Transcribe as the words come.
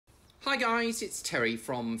Hi guys, it's Terry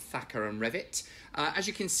from Thacker and Revit. As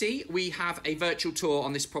you can see, we have a virtual tour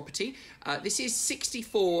on this property. This is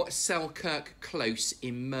 64 Selkirk Close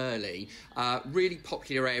in MERLEY. Really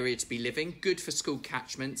popular area to be living, good for school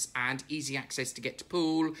catchments and easy access to get to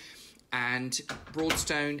Poole and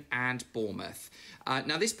Broadstone and Bournemouth.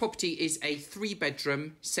 Now this property is a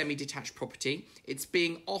 3-bedroom semi-detached property. It's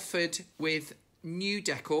being offered with new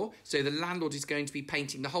decor, so the landlord is going to be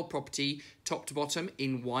painting the whole property top to bottom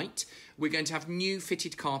in white. We're going to have new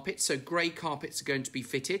fitted carpets, so grey carpets are going to be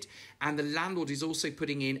fitted, and the landlord is also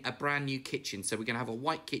putting in a brand new kitchen, so we're going to have a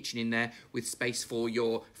white kitchen in there with space for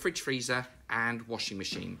your fridge, freezer and washing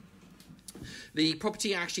machine. The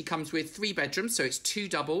property actually comes with 3 bedrooms, so it's 2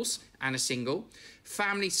 doubles and a single,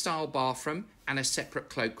 family style bathroom and a separate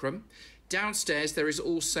cloakroom. Downstairs there is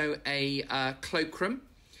also a cloakroom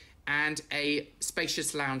and a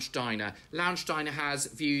spacious lounge diner. Lounge diner has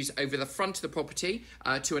views over the front of the property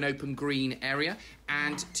to an open green area,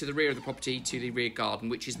 and to the rear of the property to the rear garden,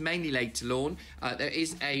 which is mainly laid to lawn. There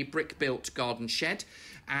is a brick-built garden shed,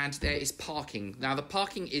 and there is parking. Now the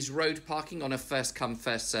parking is road parking on a first come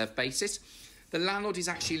first served basis. The landlord is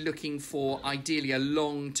actually looking for ideally a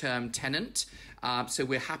long-term tenant, so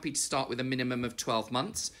we're happy to start with a minimum of 12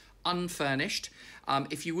 months. Unfurnished.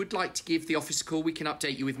 If you would like to give the office a call, we can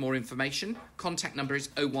update you with more information. Contact number is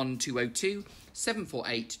 01202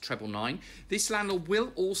 748 999. This landlord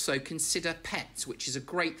will also consider pets, which is a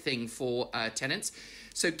great thing for tenants.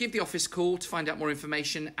 So give the office a call to find out more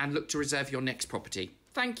information and look to reserve your next property.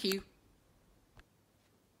 Thank you.